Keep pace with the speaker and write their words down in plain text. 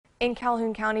In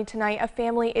Calhoun County tonight, a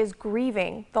family is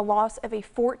grieving the loss of a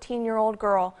 14-year-old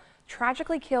girl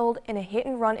tragically killed in a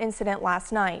hit-and-run incident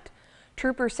last night.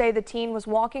 Troopers say the teen was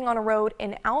walking on a road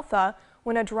in Altha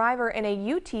when a driver in a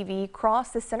UTV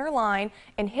crossed the center line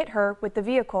and hit her with the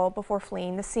vehicle before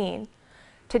fleeing the scene.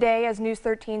 Today, as News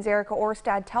 13's Erica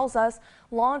Orstad tells us,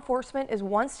 law enforcement is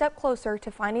one step closer to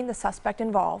finding the suspect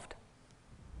involved.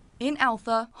 In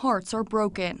Altha, hearts are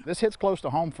broken. This hits close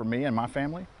to home for me and my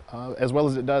family, as well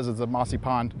as it does as the Mossy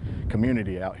Pond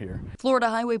community out here.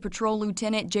 Florida Highway Patrol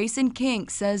Lieutenant Jason King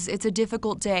says it's a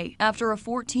difficult day after a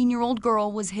 14-year-old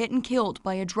girl was hit and killed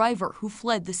by a driver who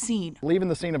fled the scene. Leaving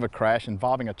the scene of a crash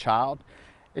involving a child,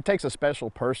 it takes a special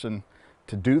person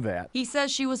to do that. He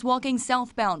says she was walking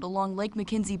southbound along Lake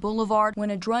McKenzie Boulevard when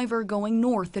a driver going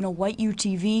north in a white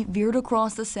UTV veered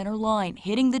across the center line,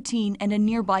 hitting the teen and a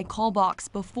nearby call box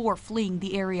before fleeing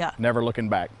the area. Never looking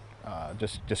back,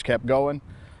 just kept going,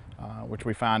 which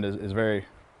we find is very,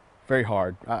 very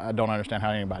hard. I don't understand how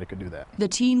anybody could do that. The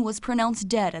teen was pronounced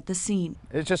dead at the scene.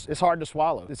 It's hard to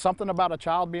swallow. It's something about a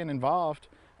child being involved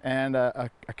and a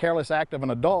careless act of an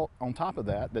adult on top of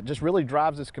that just really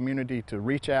drives this community to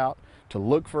reach out, to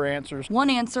look for answers. One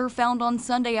answer found on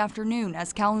Sunday afternoon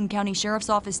as Calhoun County Sheriff's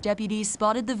Office deputies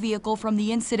spotted the vehicle from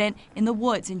the incident in the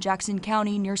woods in Jackson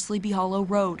County near Sleepy Hollow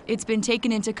Road. It's been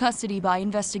taken into custody by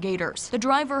investigators. The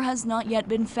driver has not yet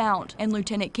been found, and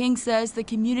Lieutenant King says the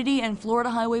community and Florida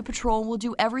Highway Patrol will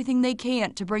do everything they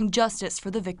can to bring justice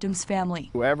for the victim's family.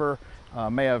 Whoever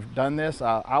may have done this,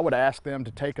 I would ask them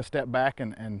to take a step back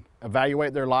and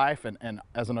evaluate their life and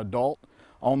as an adult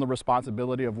own the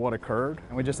responsibility of what occurred.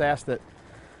 And we just ask that,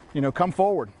 come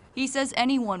forward. He says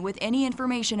anyone with any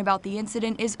information about the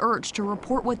incident is urged to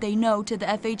report what they know to the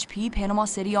FHP Panama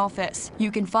City office. You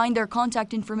can find their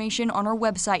contact information on our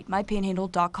website,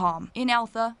 mypanhandle.com. In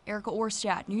Altha, Erica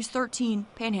Orstad, News 13,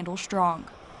 Panhandle Strong.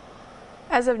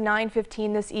 As of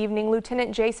 9:15 this evening,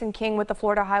 Lieutenant Jason King with the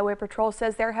Florida Highway Patrol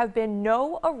says there have been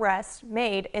no arrests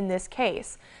made in this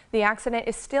case. The accident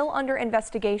is still under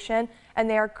investigation, and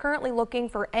they are currently looking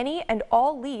for any and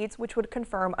all leads which would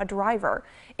confirm a driver.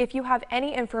 If you have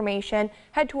any information,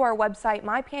 head to our website,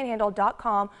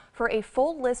 mypanhandle.com, for a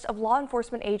full list of law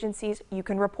enforcement agencies you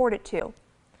can report it to.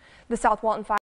 The South Walton